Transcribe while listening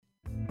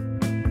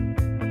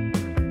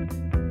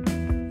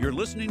You're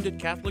listening to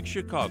Catholic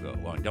Chicago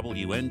on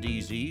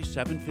WNDZ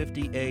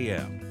 750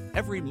 AM.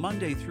 Every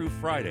Monday through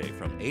Friday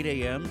from 8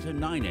 a.m. to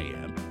 9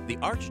 a.m., the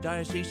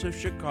Archdiocese of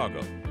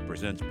Chicago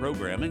presents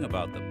programming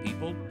about the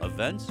people,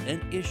 events,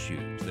 and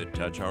issues that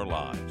touch our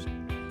lives.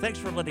 Thanks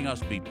for letting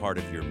us be part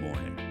of your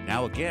morning.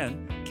 Now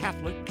again,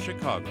 Catholic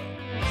Chicago.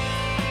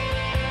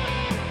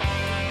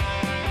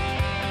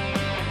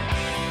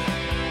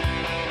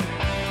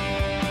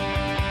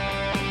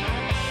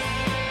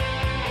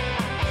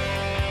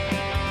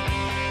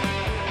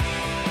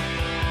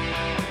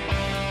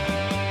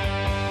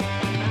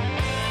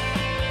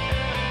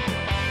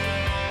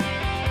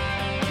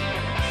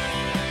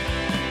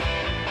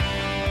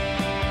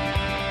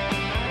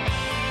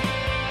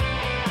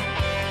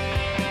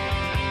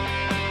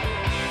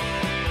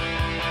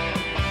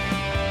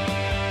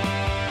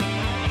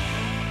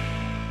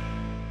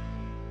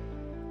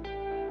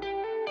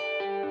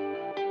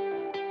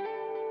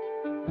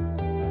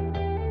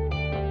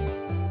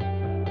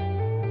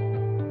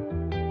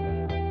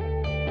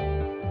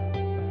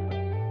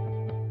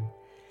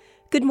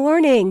 Good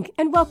morning,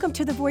 and welcome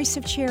to the Voice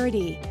of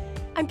Charity.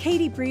 I'm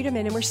Katie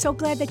Breedeman, and we're so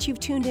glad that you've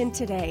tuned in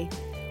today.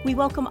 We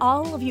welcome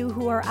all of you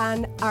who are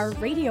on our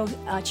radio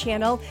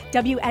channel,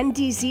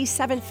 WNDZ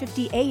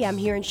 750 AM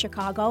here in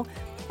Chicago,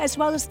 as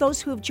well as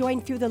those who have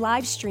joined through the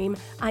live stream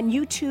on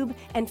YouTube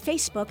and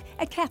Facebook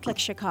at Catholic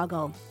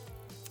Chicago.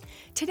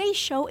 Today's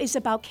show is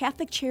about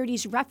Catholic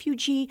Charities'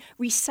 Refugee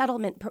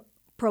Resettlement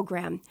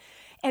Program.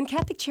 And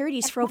Catholic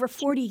Charities for over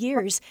 40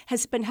 years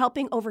has been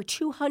helping over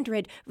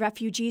 200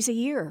 refugees a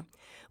year.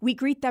 We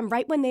greet them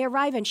right when they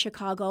arrive in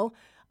Chicago,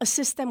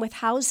 assist them with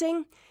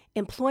housing,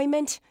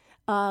 employment,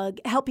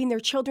 helping their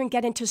children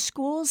get into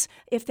schools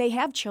if they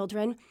have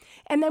children.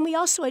 And then we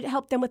also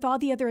help them with all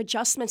the other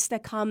adjustments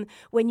that come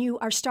when you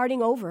are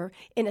starting over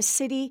in a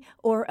city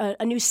or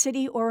a new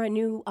city or a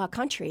new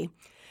country.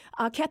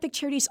 Catholic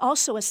Charities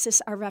also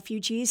assists our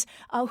refugees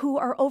who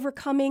are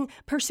overcoming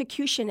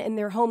persecution in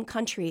their home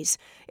countries.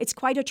 It's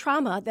quite a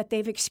trauma that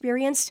they've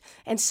experienced,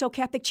 and so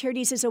Catholic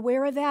Charities is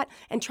aware of that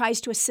and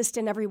tries to assist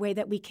in every way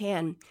that we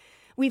can.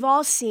 We've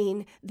all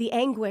seen the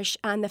anguish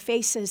on the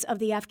faces of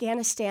the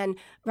Afghanistan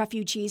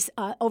refugees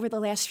over the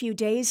last few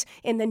days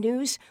in the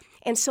news,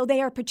 and so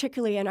they are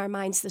particularly in our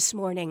minds this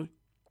morning.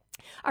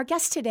 Our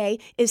guest today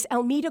is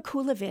Elmida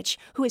Kulovich,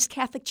 who is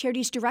Catholic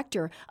Charities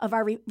Director of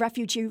our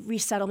Refugee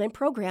Resettlement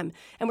Program.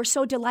 And we're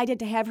so delighted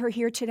to have her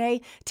here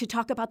today to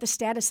talk about the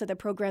status of the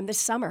program this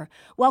summer.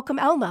 Welcome,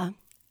 Elma.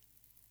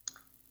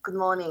 Good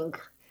morning.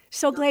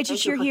 So glad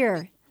you're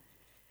here.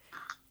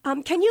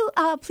 Can you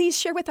please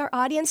share with our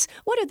audience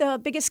what are the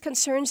biggest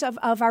concerns of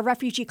our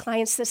refugee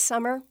clients this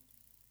summer?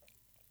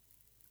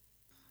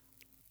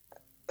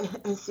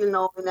 As you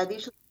know, in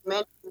addition to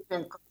many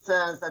different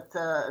concerns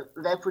that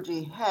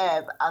refugees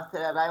have after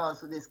arrival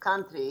to this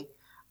country,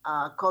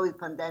 COVID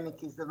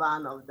pandemic is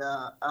one of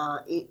the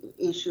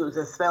issues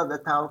as well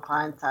that our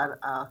clients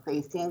are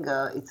facing.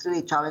 It's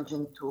really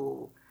challenging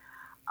to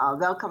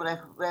welcome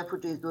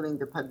refugees during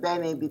the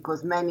pandemic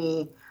because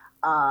many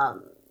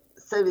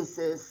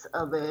services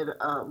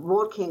were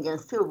working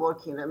and still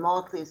working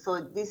remotely.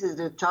 So this is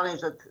the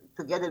challenge that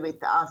together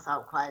with us,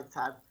 our clients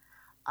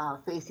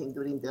are facing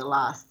during the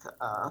last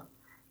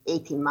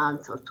 18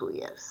 months or 2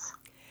 years.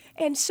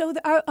 And so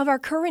of our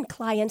current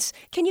clients,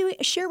 can you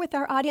share with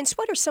our audience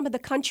what are some of the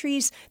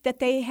countries that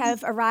they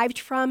have arrived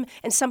from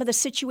and some of the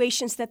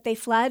situations that they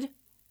fled?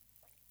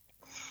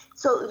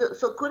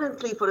 So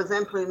currently, for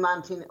example, in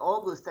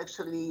August,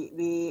 actually,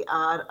 we're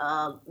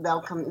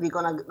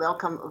going to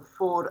welcome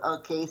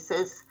 4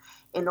 cases,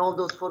 and all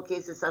those 4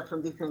 cases are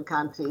from different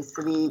countries.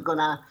 So we're going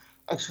to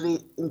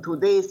actually, in 2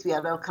 days, we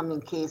are welcoming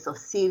case of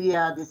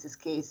Syria. This is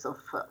case of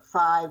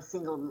 5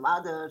 single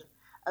mother.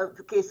 A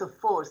case of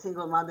 4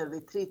 single mother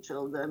with 3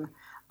 children.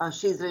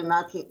 She's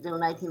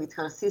reuniting with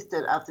her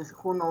sister after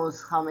who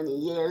knows how many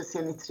years,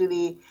 and it's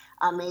really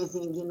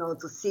amazing,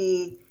 to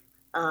see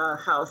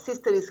how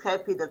sister is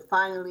happy that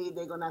finally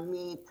they're gonna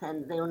meet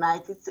and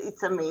reunite.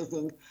 It's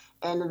amazing,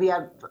 and we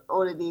are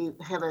already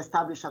have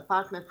established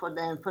apartment for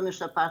them,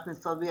 furnished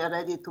apartment, so we are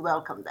ready to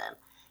welcome them.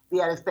 We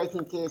are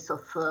expecting case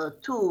of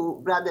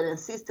 2 brother and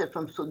sister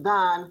from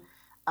Sudan.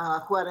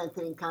 Who are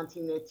entering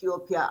country in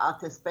Ethiopia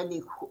after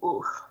spending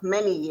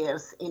many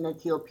years in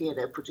Ethiopian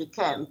refugee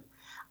camp.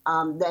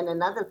 Then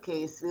another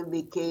case will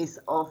be case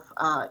of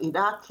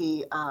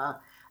Iraqi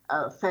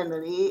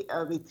family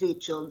with 3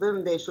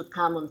 children. They should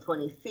come on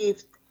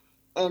 25th.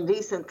 And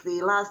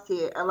recently, last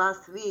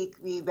week,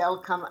 we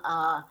welcome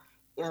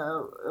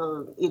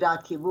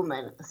Iraqi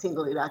woman, a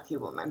single Iraqi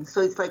woman.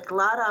 So it's like a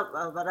lot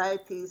of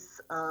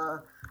varieties,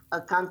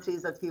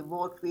 countries that we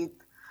work with.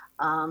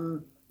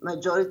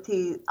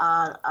 Majority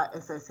are,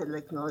 as I said,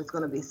 it's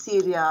going to be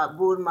Syria,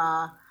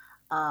 Burma,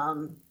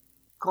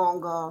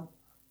 Congo.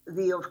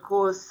 We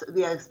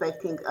are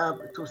expecting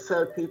to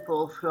serve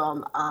people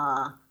from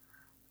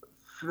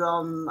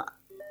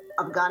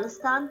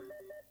Afghanistan.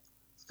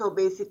 So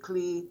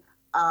basically,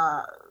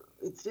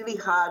 it's really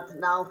hard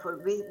now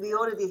we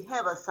already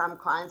have some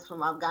clients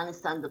from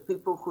Afghanistan, the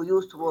people who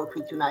used to work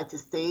with United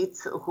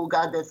States, who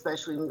got that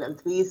special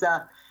immigrant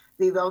visa.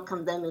 We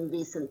welcome them in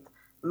recent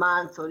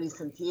months or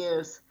recent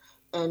years.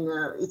 And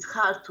it's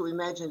hard to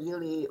imagine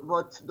really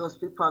what those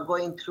people are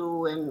going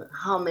through and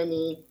how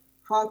many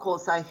phone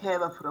calls I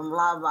have from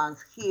loved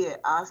ones here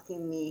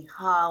asking me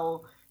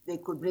how they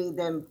could bring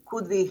them,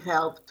 could we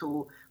help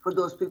for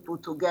those people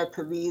to get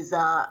a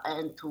visa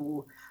and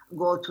to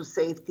go to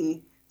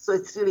safety. So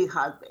it's really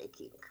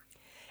heartbreaking.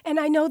 And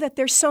I know that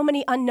there's so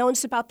many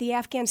unknowns about the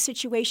Afghan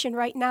situation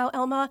right now,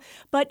 Elma,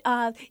 but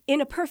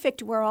in a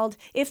perfect world,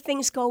 if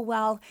things go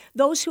well,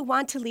 those who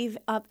want to leave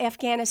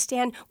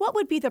Afghanistan, what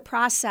would be the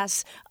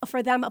process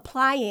for them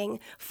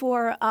applying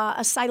for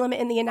asylum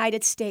in the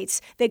United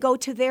States? They go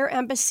to their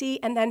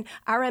embassy, and then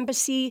our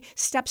embassy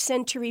steps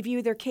in to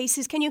review their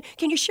cases. Can you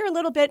share a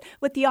little bit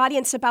with the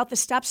audience about the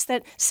steps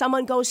that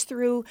someone goes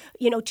through,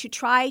 to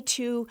try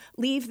to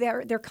leave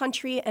their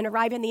country and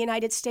arrive in the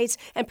United States,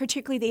 and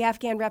particularly the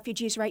Afghan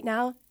refugees right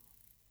now?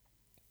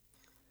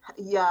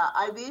 Yeah,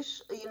 I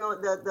wish,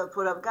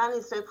 for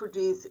Afghanis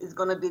refugees is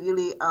going to be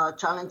really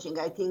challenging.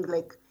 I think,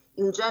 like,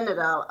 in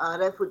general, a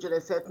refugee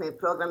resettlement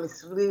program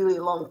is really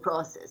long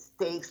process.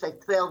 Takes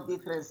like 12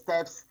 different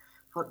steps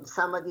for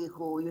somebody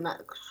who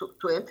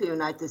to enter the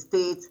United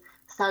States,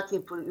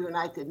 starting for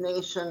United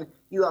Nations.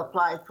 You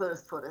apply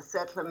first for a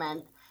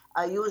settlement.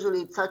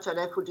 Usually such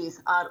refugees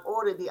are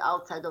already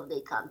outside of their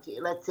country.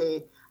 Let's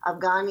say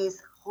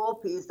Afghanis'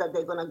 hope is that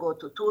they're going to go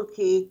to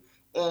Turkey,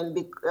 and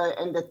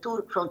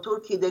from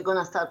Turkey, they're going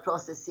to start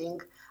processing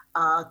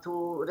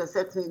to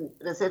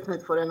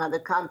resettlement for another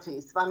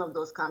country. One of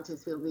those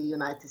countries will be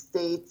United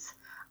States.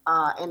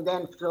 And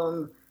then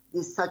from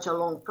such a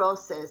long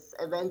process,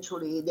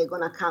 eventually they're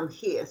going to come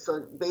here.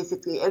 So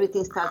basically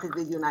everything started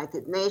with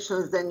United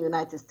Nations, then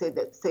United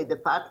States State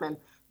Department.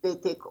 They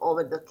take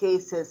over the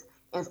cases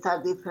and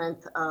start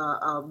different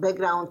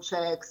background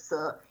checks,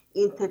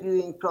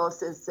 interviewing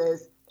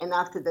processes. And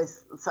after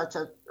such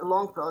a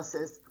long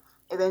process,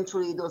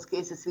 eventually those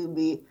cases will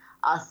be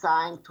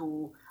assigned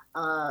to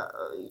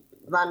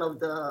one of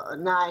the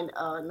 9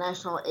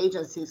 national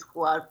agencies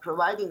who are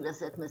providing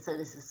resettlement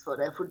services for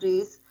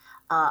refugees.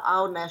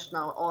 Our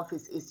national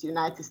office is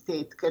United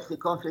States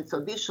Catholic Conference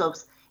of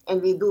Bishops,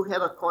 and we do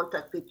have a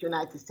contact with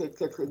United States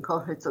Catholic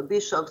Conference of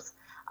Bishops.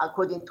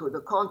 According to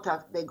the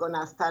contract, they're going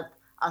to start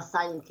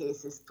assigning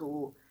cases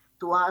to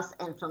us,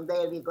 and from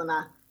there we're going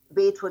to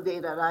wait for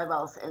their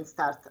arrivals and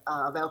start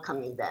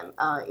welcoming them.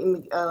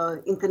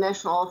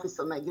 International Office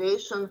of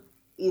Migration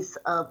is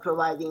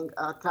providing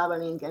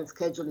traveling and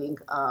scheduling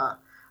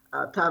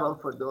travel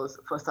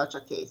for such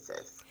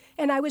cases.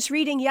 And I was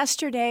reading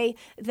yesterday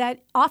that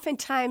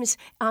oftentimes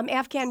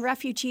Afghan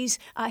refugees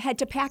head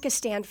to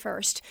Pakistan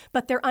first,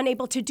 but they're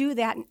unable to do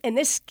that in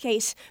this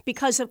case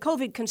because of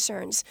COVID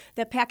concerns.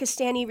 The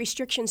Pakistani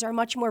restrictions are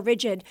much more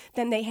rigid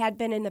than they had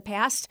been in the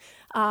past.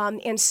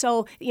 And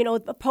so,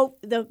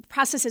 the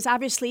process is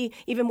obviously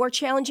even more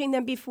challenging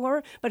than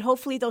before, but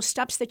hopefully those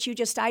steps that you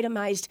just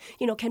itemized,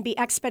 can be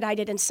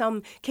expedited in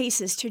some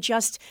cases to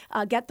just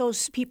get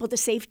those people to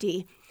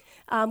safety.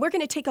 We're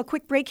going to take a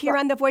quick break here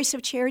on The Voice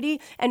of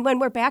Charity, and when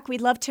we're back, we'd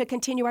love to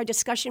continue our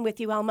discussion with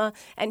you, Elma,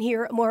 and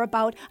hear more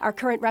about our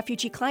current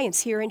refugee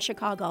clients here in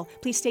Chicago.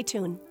 Please stay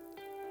tuned.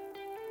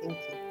 Thank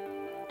you.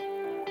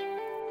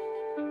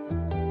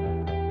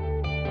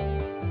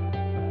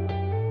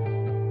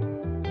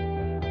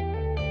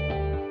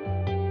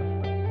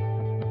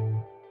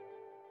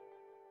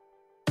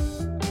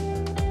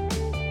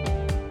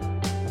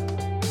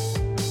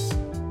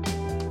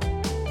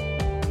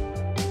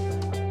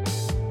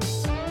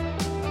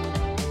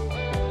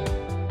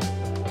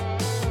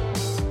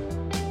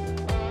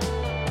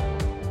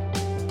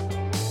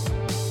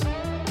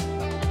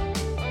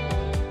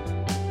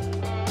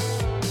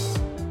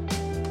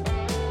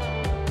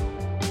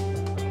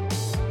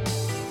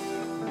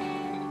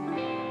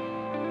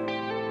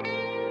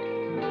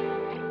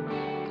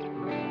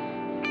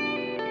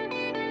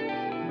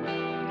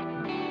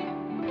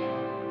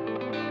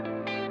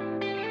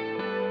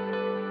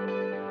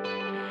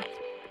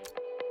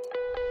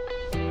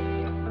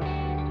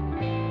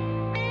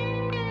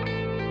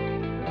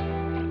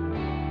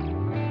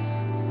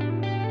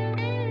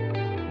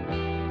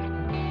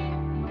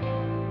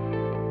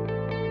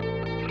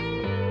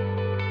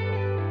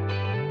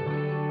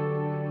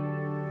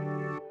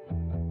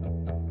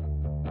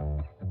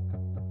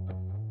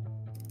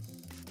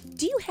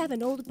 Do you have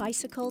an old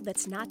bicycle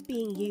that's not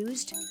being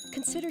used?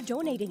 Consider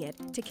donating it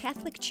to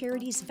Catholic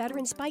Charities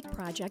Veterans Bike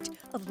Project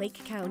of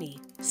Lake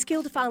County.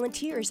 Skilled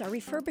volunteers are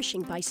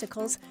refurbishing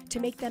bicycles to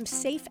make them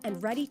safe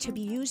and ready to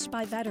be used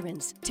by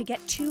veterans to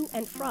get to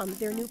and from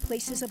their new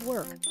places of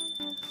work.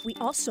 We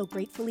also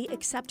gratefully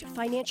accept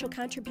financial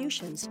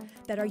contributions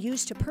that are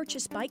used to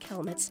purchase bike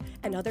helmets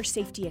and other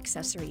safety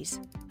accessories.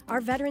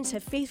 Our veterans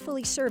have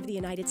faithfully served the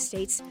United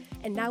States,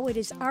 and now it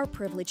is our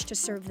privilege to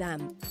serve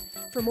them.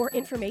 For more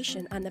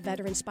information on the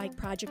Veterans Bike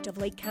Project of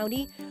Lake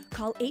County,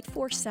 call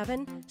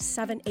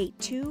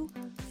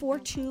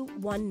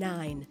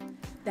 847-782-4219.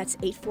 That's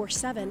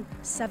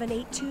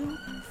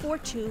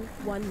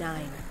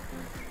 847-782-4219.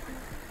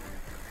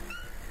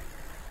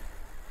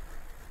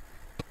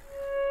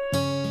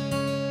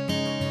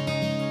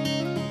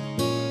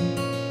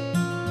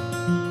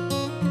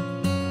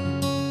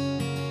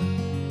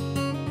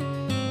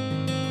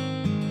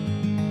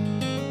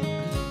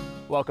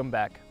 Welcome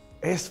back.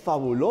 Es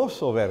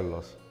fabuloso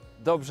verlos.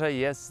 Dobrze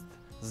jest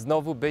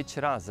znowu być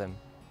razem.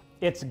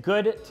 It's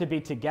good to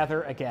be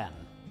together again.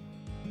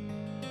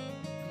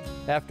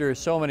 After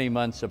so many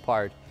months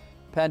apart,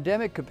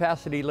 pandemic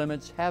capacity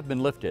limits have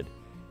been lifted,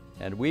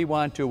 and we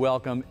want to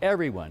welcome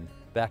everyone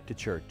back to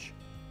church.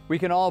 We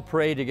can all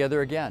pray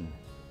together again.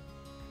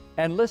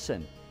 And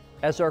listen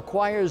as our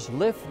choirs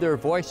lift their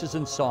voices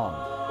in song.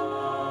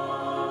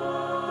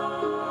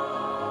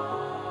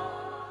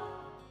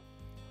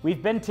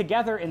 We've been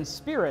together in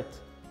spirit.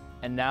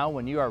 And now,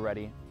 when you are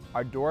ready,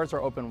 our doors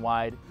are open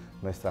wide.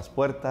 Nuestras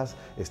puertas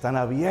están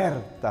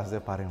abiertas de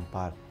par en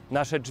par.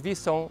 Nasze drzwi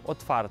są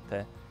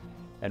otwarte.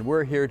 And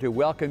we're here to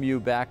welcome you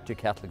back to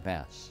Catholic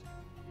Mass.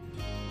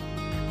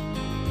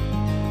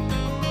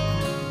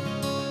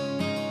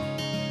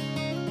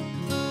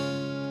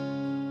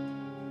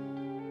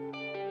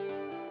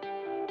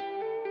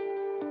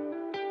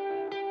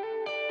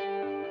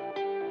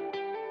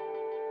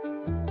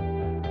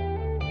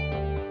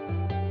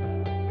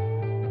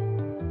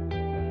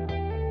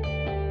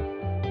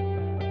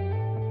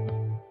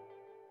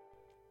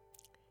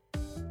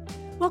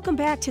 Welcome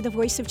back to the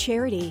Voice of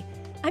Charity.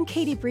 I'm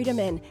Katie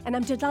Breedeman, and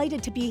I'm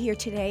delighted to be here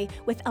today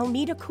with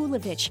Almeda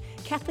Kulovich,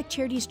 Catholic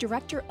Charities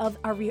Director of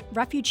our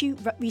Refugee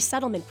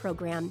Resettlement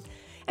Program.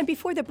 And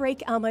before the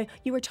break, Alma,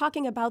 you were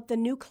talking about the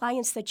new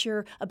clients that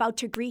you're about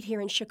to greet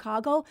here in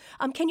Chicago.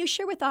 Can you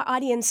share with our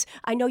audience,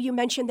 I know you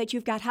mentioned that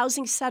you've got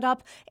housing set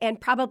up and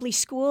probably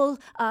schools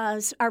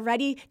are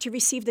ready to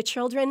receive the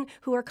children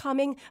who are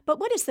coming, but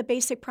what is the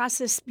basic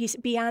process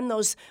beyond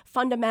those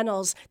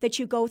fundamentals that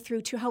you go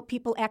through to help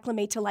people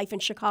acclimate to life in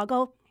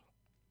Chicago?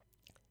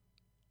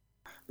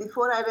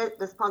 Before I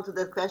respond to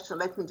that question,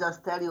 let me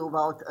just tell you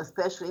about a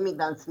special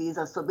immigrants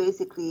visa. So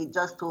basically,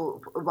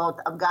 about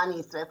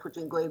Afghanis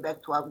refugees going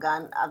back to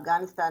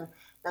Afghanistan,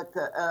 that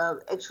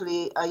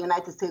actually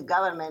United States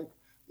government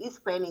is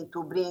planning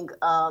to bring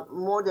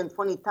more than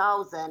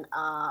 20,000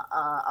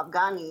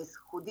 Afghanis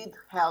who did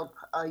help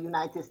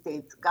United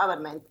States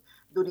government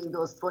during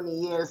those 20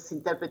 years,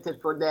 interpreted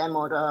for them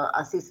or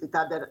assist with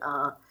other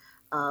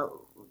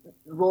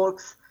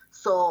works.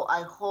 So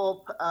I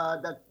hope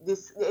that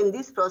this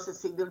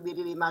processing will be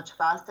really much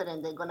faster,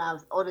 and they're gonna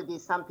have already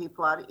some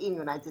people are in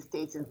United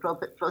States, and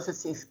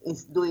processing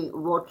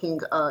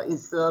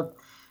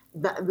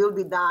will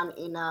be done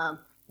in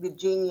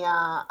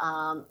Virginia.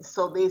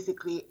 So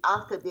basically,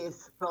 after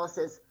this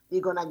process,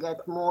 we're gonna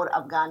get more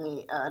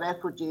Afghani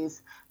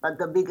refugees. But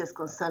the biggest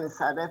concern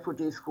is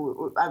refugees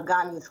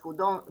Afghanis who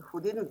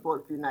didn't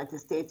work in the United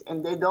States,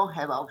 and they don't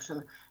have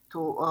option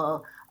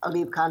to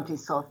leave country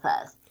so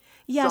fast.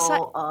 Yes,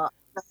 so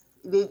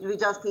we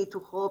just need to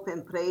hope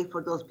and pray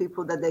for those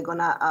people that they're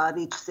gonna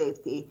reach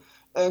safety.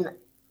 And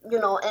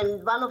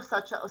and one of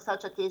such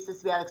a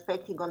cases we are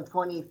expecting on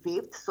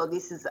 25th. So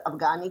this is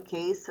Afghani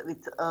case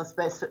with a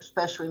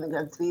special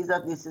immigrants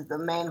visa. This is the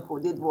man who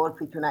did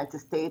work with United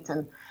States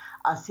and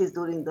assist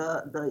during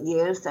the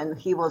years, and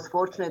he was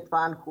fortunate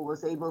one who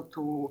was able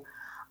to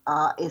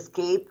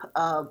escape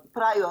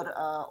prior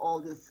all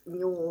this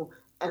new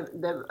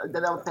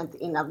development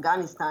in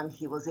Afghanistan.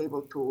 He was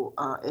able to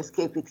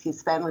escape with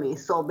his family.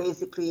 So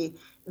basically,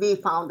 we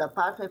found an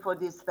apartment for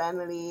this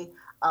family,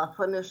 a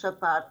furnished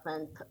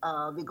apartment.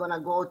 We're gonna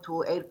go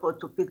to airport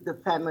to pick the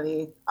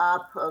family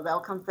up,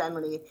 welcome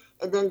family,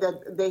 and then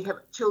they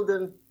have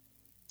children.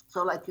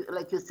 So like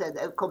you said,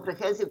 a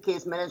comprehensive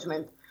case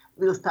management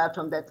will start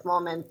from that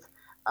moment.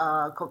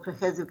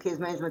 Comprehensive case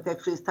management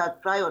actually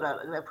start prior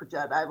refugee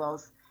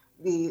arrivals.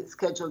 We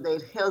schedule their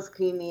health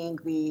screening.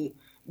 We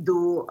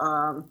do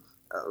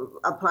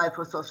apply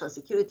for Social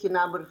Security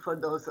number for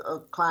those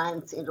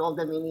clients, enroll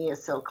them in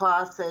ESL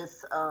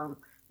classes,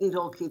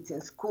 enroll kids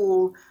in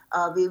school.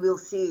 We will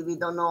see. We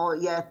don't know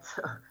yet.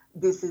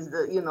 This is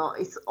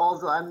it's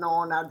also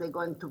unknown. Are they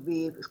going to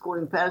be school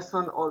in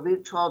person or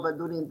virtual? But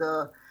during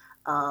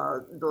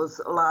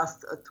those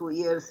last 2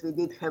 years, we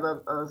did have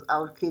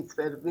our kids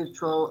were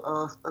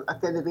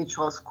attended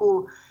virtual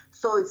school.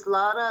 So it's a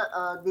lot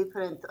of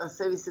different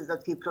services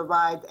that we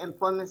provide,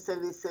 employment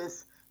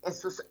services.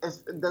 As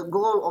the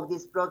goal of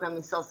this program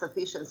is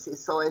self-sufficiency.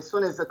 So as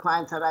soon as the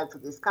clients arrive to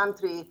this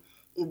country,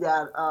 if they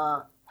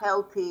are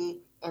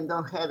healthy and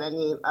don't have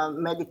any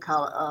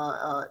medical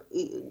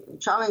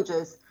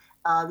challenges,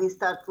 we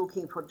start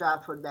looking for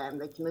jobs for them.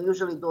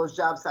 Usually those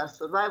jobs are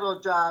survival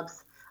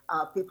jobs.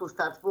 People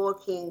start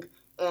working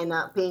and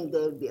paying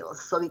their bills.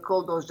 So we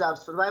call those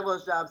jobs survival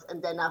jobs.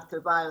 And then after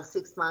a while,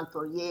 6 months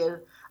or a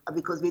year,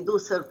 because we do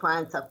serve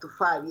clients up to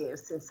 5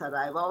 years since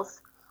arrivals.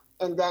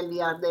 And then we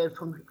are there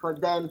for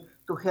them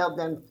to help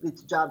them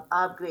with job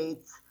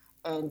upgrades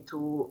and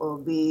to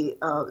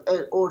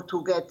or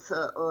to get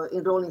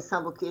enroll in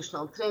some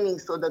vocational training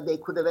so that they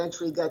could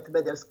eventually get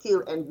better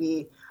skill and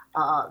be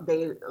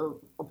their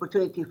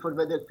opportunity for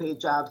better paid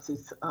jobs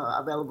is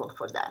available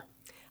for that.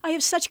 I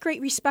have such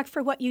great respect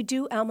for what you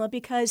do, Alma,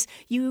 because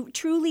you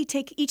truly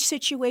take each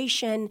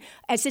situation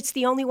as if it's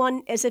the only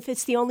one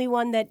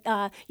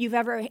that you've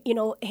ever,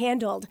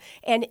 handled.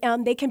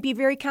 And they can be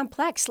very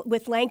complex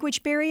with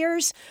language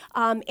barriers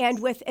and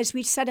with, as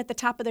we said at the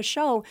top of the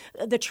show,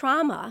 the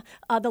trauma,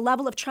 the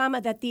level of trauma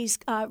that these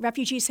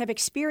refugees have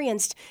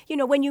experienced.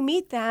 When you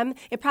meet them,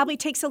 it probably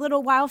takes a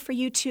little while for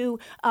you to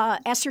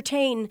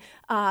ascertain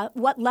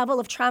what level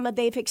of trauma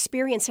they've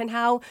experienced and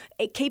how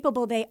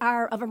capable they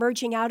are of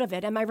emerging out of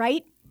it. Am I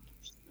right?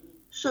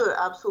 Sure,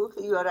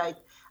 absolutely, you are right.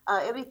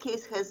 Every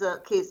case has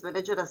a case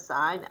manager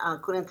assigned.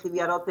 Currently,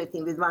 we are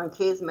operating with one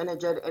case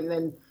manager and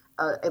then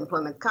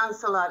employment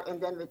counselor,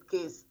 and then with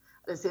case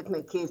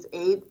resettlement case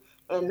aide.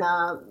 And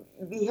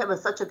we have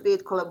such a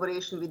great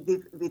collaboration with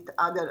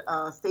other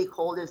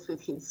stakeholders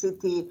within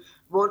city,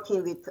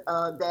 working with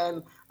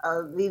them.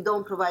 We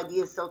don't provide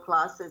ESL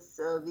classes.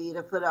 We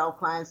refer our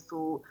clients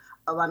to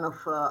one of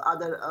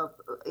other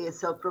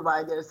ESL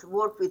providers,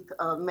 work with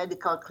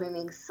medical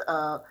clinics,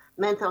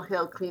 mental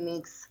health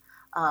clinics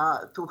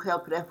to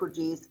help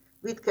refugees,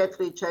 with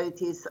Catholic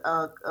charities,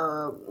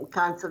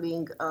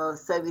 counseling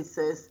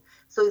services.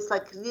 So it's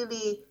like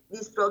really,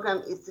 this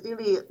program is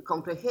really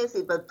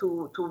comprehensive, but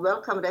to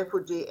welcome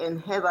refugee and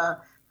have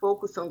a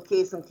focus on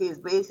case-on-case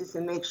basis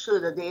and make sure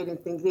that their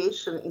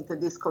integration into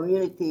this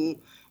community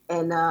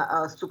and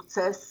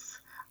success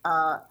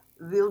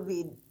will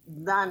be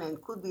done and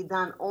could be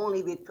done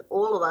only with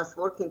all of us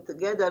working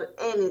together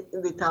and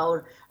with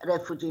our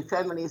refugee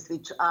families,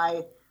 which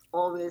I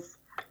always,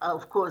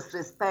 of course,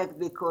 respect,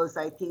 because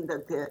I think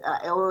that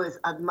I always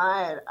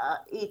admire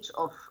each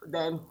of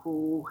them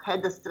who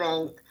had the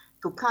strength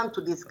to come to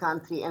this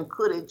country and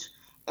courage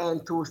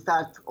and to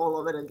start all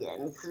over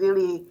again.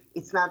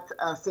 It's not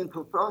a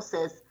simple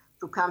process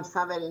to come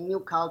somewhere in new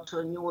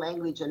culture, new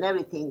language and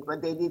everything,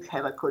 but they did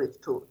have a courage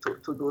to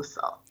do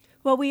so.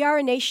 Well, we are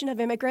a nation of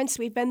immigrants.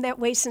 We've been that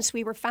way since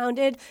we were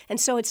founded.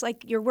 And so it's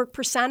like your work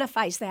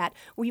personifies that.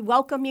 We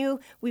welcome you.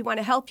 We want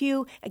to help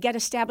you get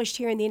established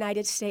here in the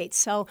United States.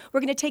 So we're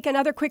going to take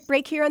another quick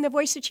break here on The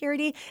Voice of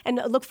Charity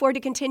and look forward to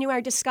continue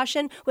our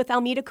discussion with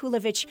Almeda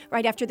Kulovic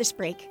right after this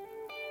break.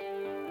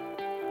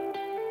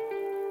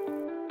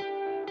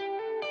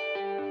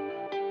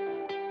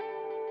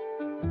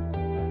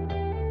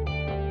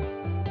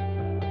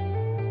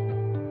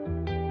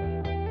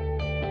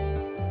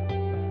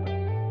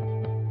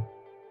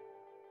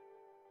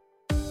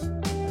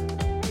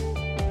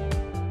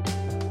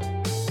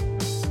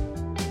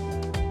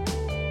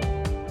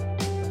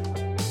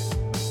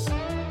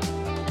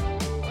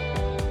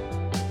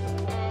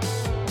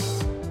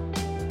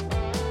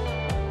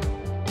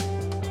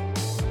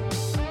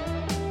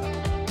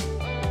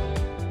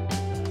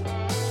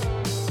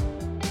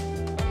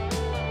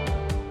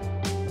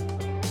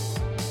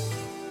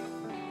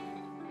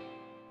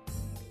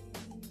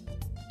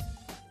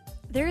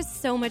 There is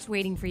so much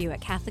waiting for you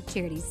at Catholic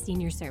Charities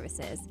Senior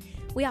Services.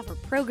 We offer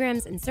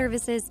programs and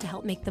services to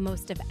help make the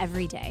most of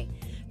every day.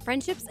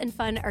 Friendships and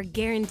fun are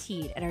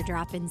guaranteed at our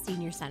drop-in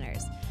senior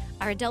centers.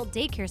 Our adult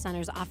daycare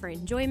centers offer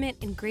enjoyment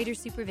and greater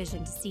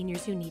supervision to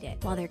seniors who need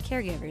it, while their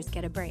caregivers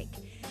get a break.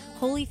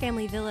 Holy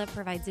Family Villa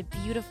provides a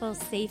beautiful,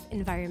 safe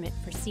environment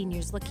for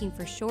seniors looking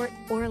for short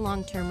or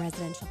long-term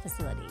residential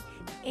facility.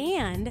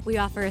 And we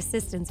offer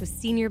assistance with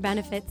senior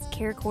benefits,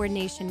 care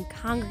coordination,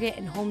 congregate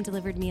and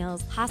home-delivered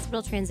meals,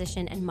 hospital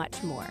transition, and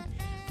much more.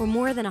 For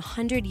more than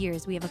 100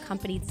 years, we have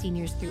accompanied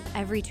seniors through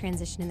every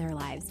transition in their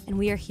lives, and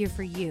we are here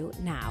for you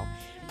now.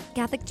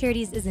 Catholic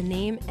Charities is a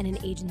name and an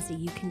agency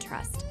you can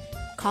trust.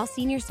 Call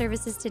Senior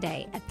Services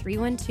today at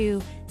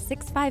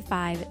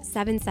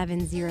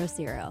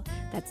 312-655-7700.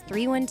 That's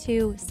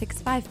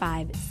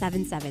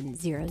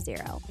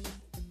 312-655-7700.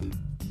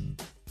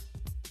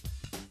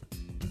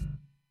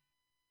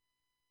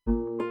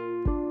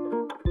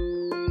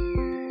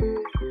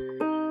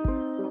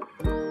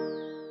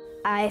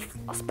 I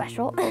feel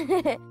special.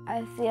 I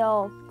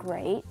feel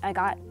great. I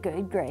got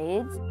good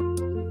grades.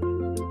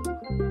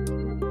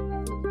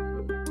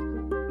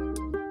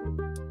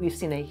 We've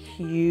seen a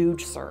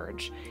huge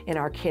surge in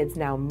our kids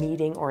now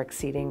meeting or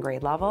exceeding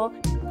grade level.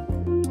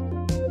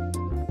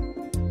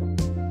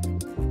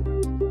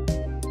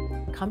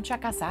 Come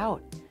check us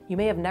out. You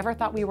may have never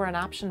thought we were an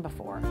option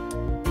before.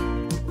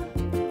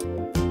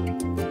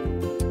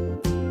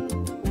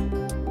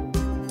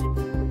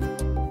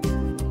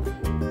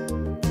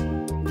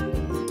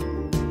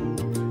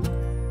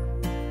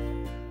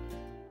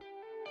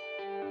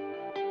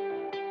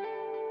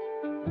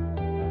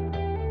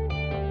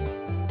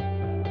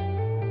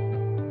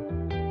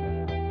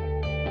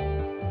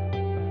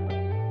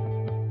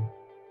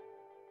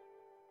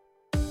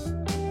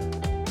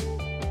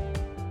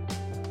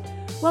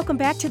 Welcome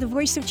back to the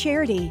Voice of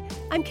Charity.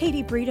 I'm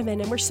Katie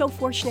Breedeman, and we're so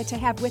fortunate to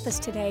have with us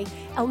today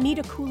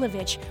Elmita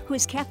Kulovich, who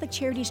is Catholic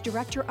Charities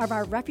Director of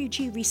our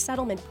Refugee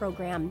Resettlement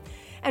Program.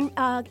 And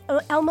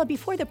Elma,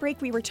 before the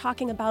break, we were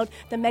talking about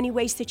the many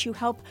ways that you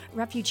help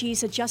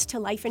refugees adjust to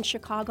life in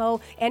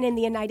Chicago and in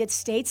the United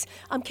States.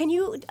 Can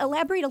you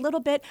elaborate a little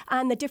bit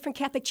on the different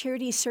Catholic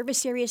Charities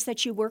service areas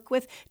that you work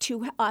with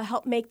to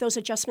help make those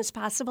adjustments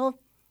possible?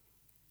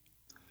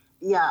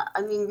 Yeah,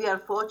 I mean, we are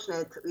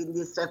fortunate in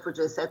this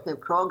refugee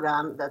settlement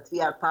program that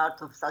we are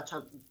part of such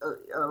a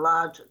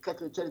large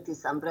Catholic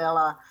Charities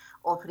umbrella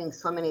offering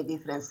so many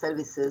different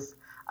services.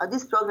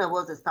 This program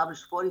was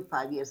established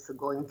 45 years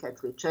ago in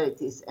Catholic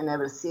Charities, and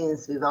ever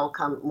since we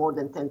welcomed more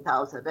than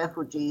 10,000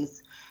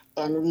 refugees.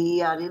 And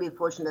we are really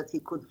fortunate that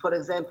we could, for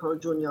example,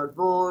 Junior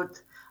Board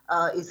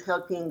is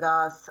helping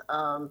us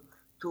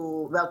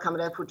to welcome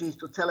refugees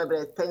to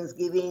celebrate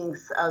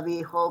Thanksgivings. We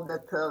hope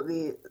that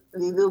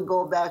we will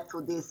go back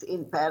to these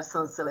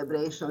in-person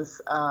celebrations.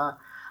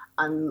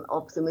 I'm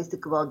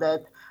optimistic about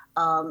that.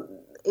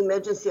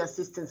 Emergency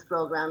assistance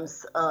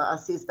programs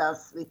assist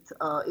us with,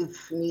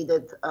 if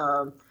needed,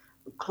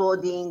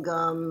 clothing,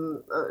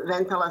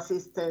 rental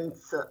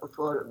assistance,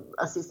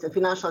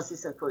 financial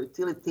assistance for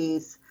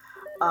utilities.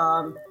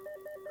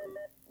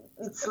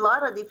 It's a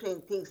lot of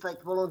different things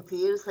like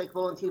volunteers. Like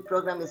volunteer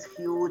program is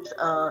huge.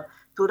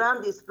 To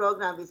run this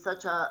program with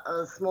such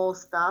a small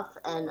staff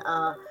and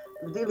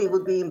really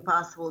would be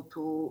impossible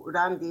to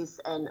run this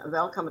and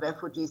welcome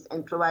refugees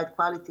and provide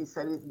quality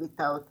service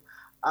without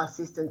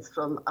assistance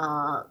from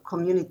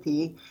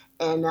community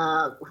and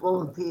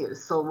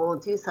volunteers. So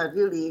volunteers are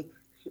really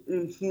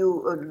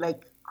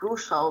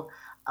crucial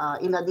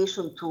in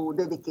addition to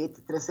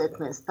dedicated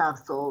resettlement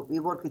staff. So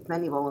we work with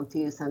many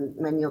volunteers, and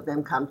many of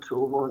them come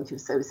through volunteer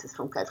services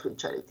from Catholic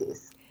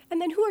Charities. And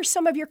then who are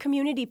some of your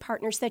community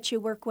partners that you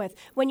work with?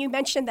 When you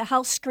mentioned the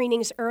health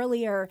screenings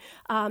earlier,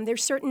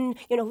 there's certain,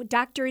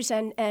 doctors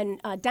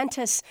and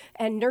dentists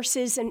and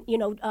nurses and,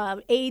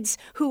 aides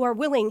who are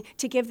willing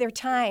to give their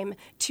time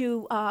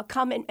to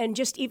come and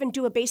just even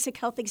do a basic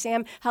health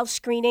exam, health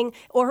screening,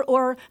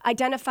 or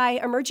identify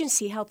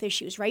emergency health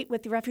issues, right,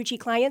 with the refugee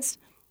clients?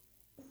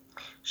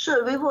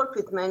 Sure, we work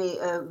with many.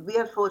 We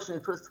are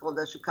fortunate, first of all,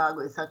 that Chicago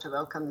is such a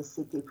welcoming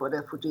city for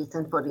refugees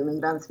and for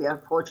immigrants. We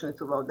are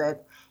fortunate about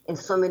that. And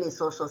so many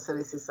social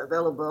services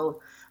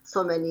available,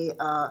 so many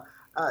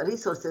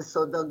resources.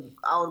 So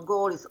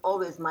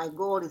my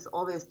goal is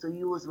always to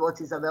use what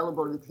is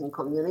available within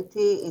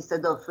community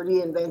instead of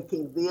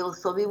reinventing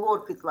wheels. So we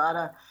work with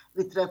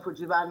with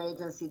Refugee One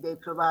Agency. They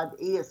provide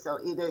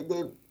ESL.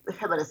 They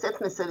have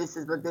resettlement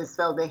services, but as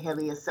well they have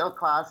ESL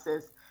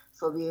classes.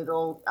 So we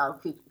enroll our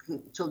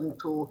children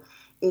to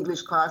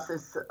English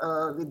classes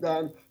with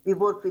them. We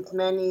work with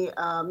many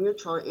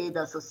mutual aid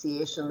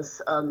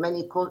associations,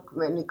 many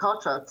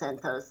cultural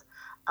centers,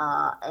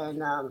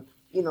 and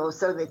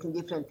celebrating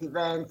different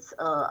events,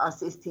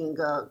 assisting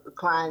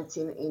clients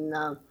in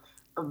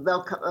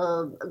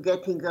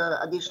getting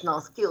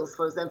additional skills.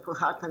 For example,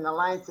 Heart and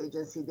Alliance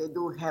Agency, they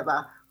do have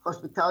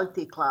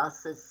hospitality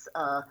classes.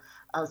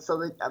 So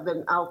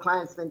when our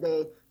clients, when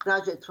they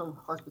graduate from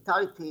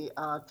hospitality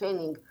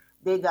training,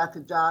 they got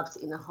jobs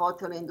in the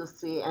hotel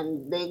industry,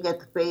 and they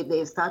get paid.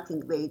 Their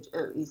starting wage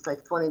is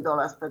like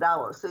 $20 per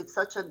hour. So it's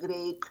such a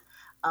great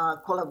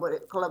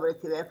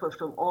collaborative effort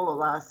from all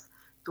of us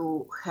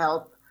to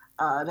help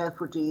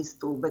refugees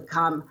to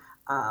become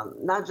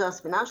not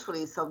just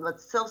financially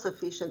but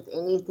self-sufficient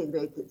and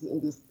integrated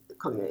in this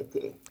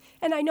community.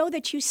 And I know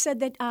that you said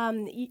that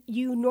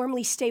you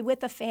normally stay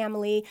with a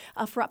family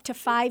for up to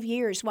 5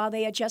 years while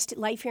they adjust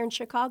life here in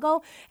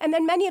Chicago. And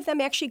then many of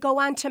them actually go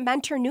on to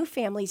mentor new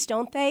families,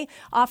 don't they?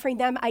 Offering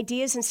them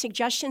ideas and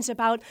suggestions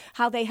about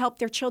how they help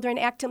their children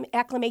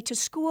acclimate to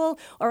school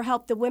or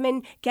help the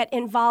women get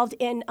involved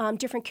in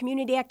different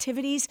community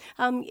activities.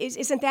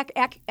 Isn't that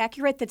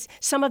accurate that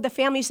some of the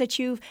families that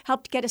you've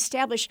helped get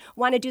established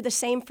want to do the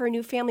same for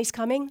new families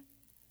coming?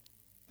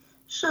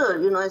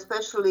 Sure,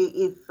 especially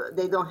if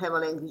they don't have a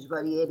language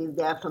barrier, if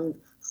they are from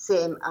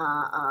same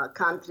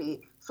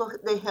country, so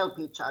they help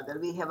each other.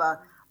 We have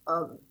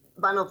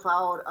one of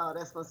our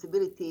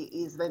responsibility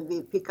is when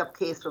we pick up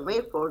case from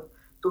airport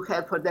to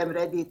have for them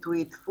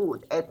ready-to-eat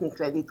food, ethnic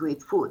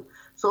ready-to-eat food.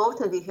 So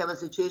often we have a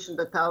situation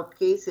that our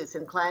cases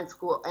and clients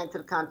who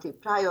enter country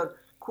prior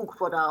cook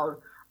for our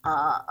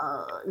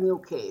new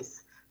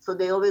case. So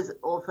they always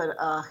offer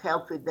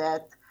help with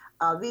that.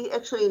 We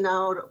actually, in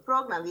our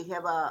program, we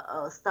have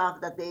a staff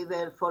that they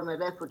were former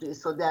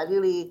refugees, so they are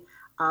really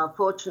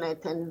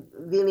fortunate and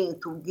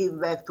willing to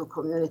give back to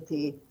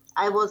community.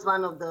 I was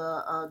one of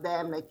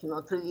them,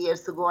 3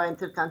 years ago, I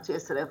entered country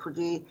as a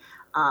refugee.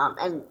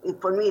 And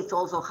for me, it's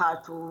also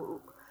hard to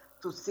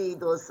see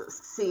those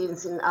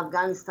scenes in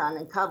Afghanistan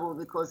and Kabul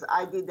because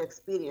I did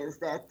experience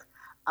that,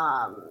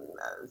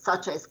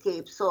 such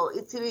escape. So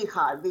it's really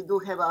hard. We do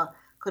have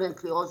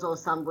currently also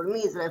some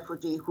Burmese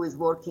refugee who is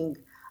working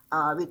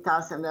with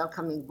us and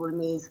welcoming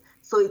Burmese.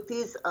 So it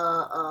is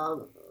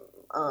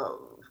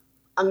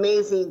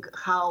amazing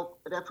how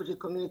refugee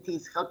community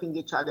is helping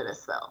each other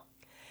as well.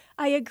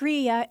 I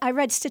agree. I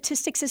read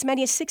statistics as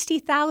many as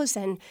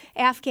 60,000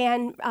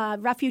 Afghan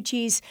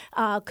refugees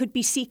could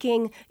be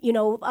seeking,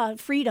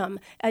 freedom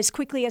as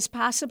quickly as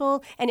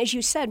possible. And as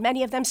you said,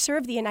 many of them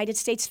serve the United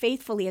States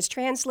faithfully as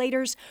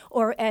translators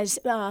or as,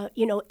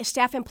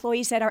 staff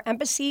employees at our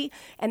embassy.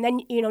 And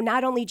then,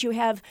 not only do you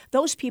have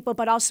those people,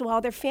 but also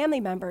all their family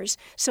members.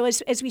 So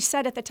as we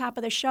said at the top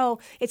of the show,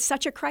 it's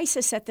such a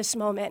crisis at this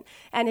moment.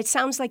 And it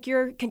sounds like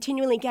you're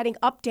continually getting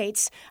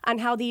updates on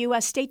how the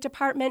U.S. State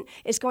Department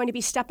is going to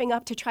be stepping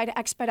up to try to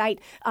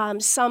expedite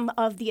some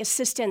of the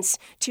assistance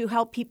to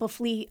help people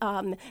flee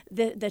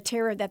the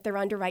terror that they're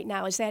under right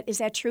now. Is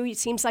that true? It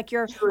seems like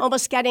you're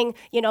almost getting,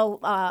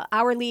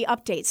 hourly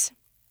updates.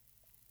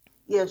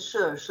 Yes,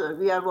 sure.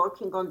 We are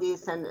working on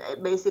this, and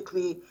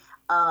basically,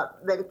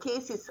 when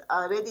cases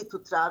are ready to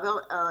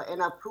travel and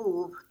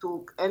approved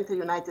to enter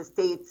United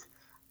States,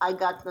 I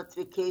got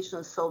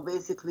notifications. So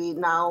basically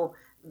now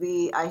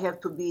I have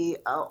to be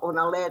on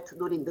alert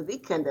during the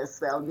weekend as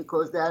well,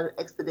 because they are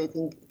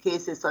expediting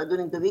cases. So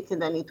during the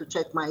weekend, I need to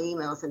check my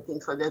emails and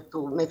things like that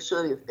to make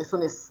sure if, as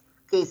soon as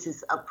case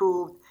is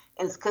approved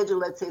and schedule,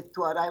 let's say,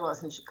 to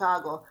arrivals in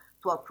Chicago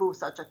to approve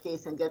such a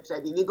case and get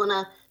ready.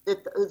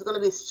 It's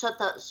going to be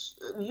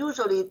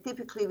usually,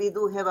 typically, we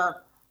do have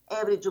a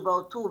average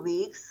about 2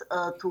 weeks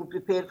to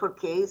prepare for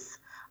case,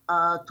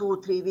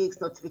 2-3 weeks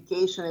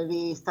notification, and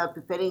we start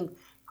preparing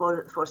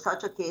for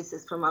such a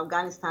cases from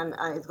Afghanistan.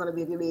 It's going to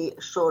be really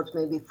short,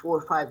 maybe 4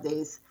 or 5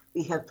 days.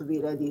 We have to be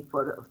ready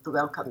to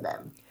welcome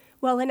them.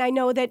 Well, and I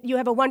know that you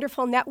have a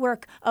wonderful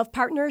network of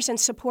partners and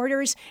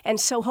supporters, and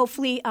so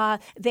hopefully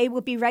they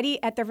will be ready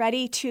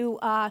to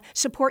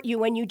support you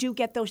when you do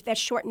get that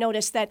short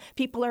notice that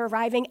people are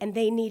arriving and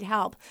they need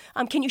help.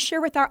 Can you share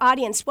with our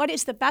audience what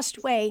is the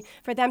best way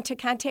for them to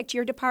contact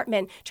your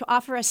department to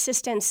offer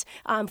assistance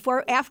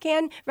for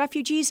Afghan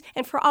refugees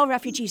and for all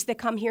refugees that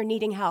come here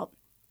needing help?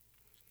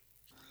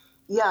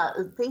 Yeah,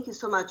 thank you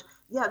so much.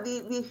 Yeah,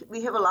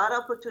 we have a lot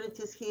of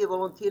opportunities here,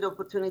 volunteer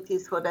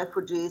opportunities for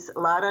refugees, a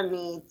lot of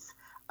needs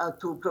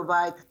to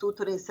provide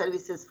tutoring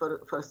services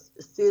for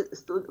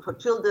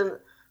children,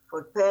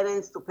 for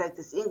parents to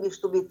practice English,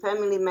 to be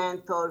family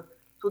mentor,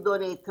 to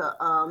donate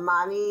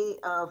money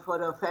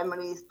for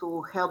families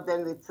to help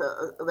them with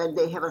when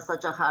they have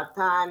such a hard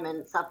time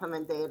and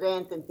supplement their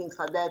rent and things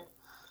like that.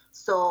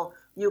 So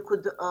you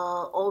could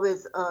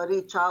always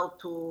reach out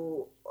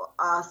to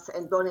us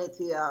and donate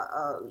via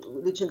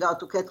reaching out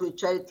to Catholic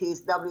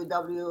Charities,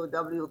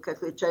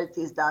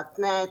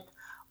 www.catholiccharities.net,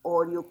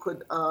 or you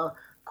could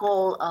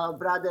call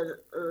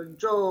Brother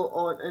Joe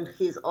on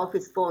his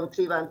office phone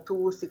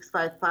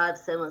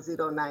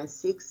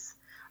 312-655-7096,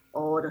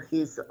 or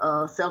his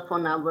cell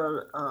phone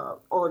number,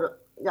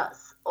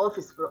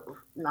 office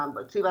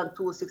number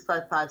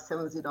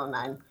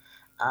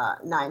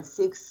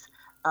 312-655-7096.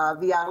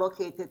 We are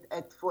located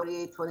at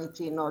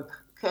 4823 North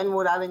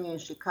Kenmore Avenue in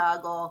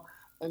Chicago,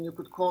 and you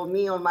could call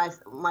me on my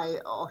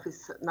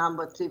office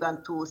number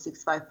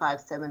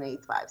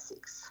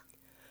 312-655-7856.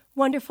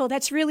 Wonderful.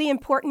 That's really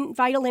important,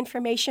 vital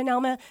information,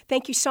 Alma.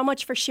 Thank you so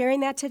much for sharing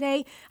that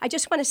today. I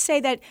just want to say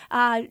that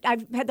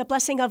I've had the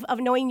blessing of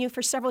knowing you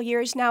for several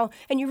years now,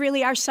 and you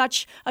really are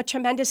such a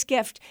tremendous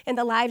gift in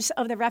the lives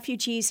of the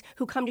refugees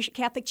who come to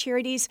Catholic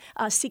Charities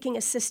seeking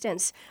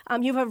assistance.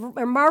 You have a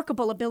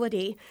remarkable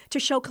ability to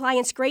show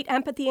clients great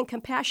empathy and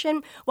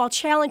compassion while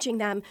challenging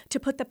them to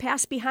put the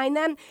past behind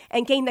them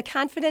and gain the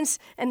confidence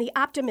and the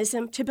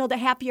optimism to build a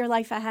happier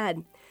life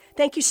ahead.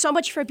 Thank you so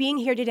much for being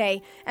here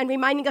today and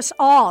reminding us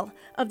all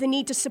of the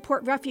need to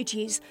support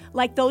refugees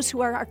like those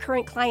who are our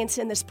current clients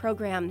in this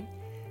program.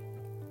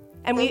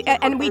 And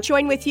we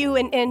join with you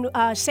in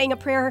saying a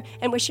prayer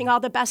and wishing all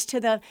the best to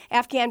the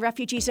Afghan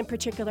refugees in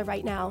particular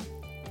right now.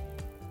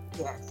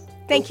 Yes.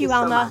 Thank you,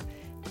 Alma.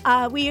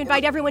 We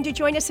invite everyone to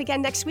join us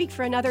again next week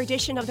for another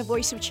edition of The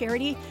Voice of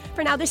Charity.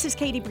 For now, this is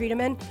Katie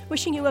Breedeman,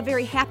 wishing you a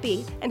very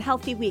happy and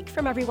healthy week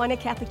from everyone at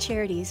Catholic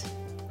Charities.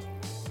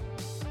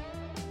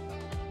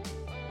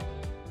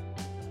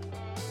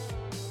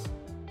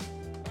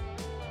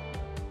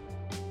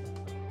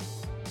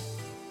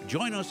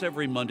 Join us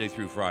every Monday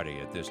through Friday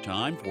at this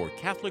time for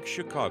Catholic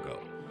Chicago.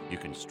 You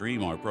can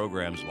stream our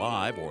programs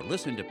live or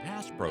listen to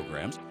past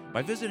programs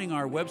by visiting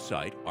our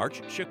website,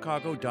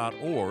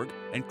 archchicago.org,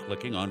 and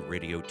clicking on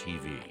Radio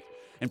TV.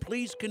 And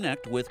please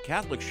connect with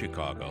Catholic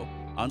Chicago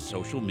on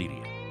social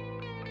media.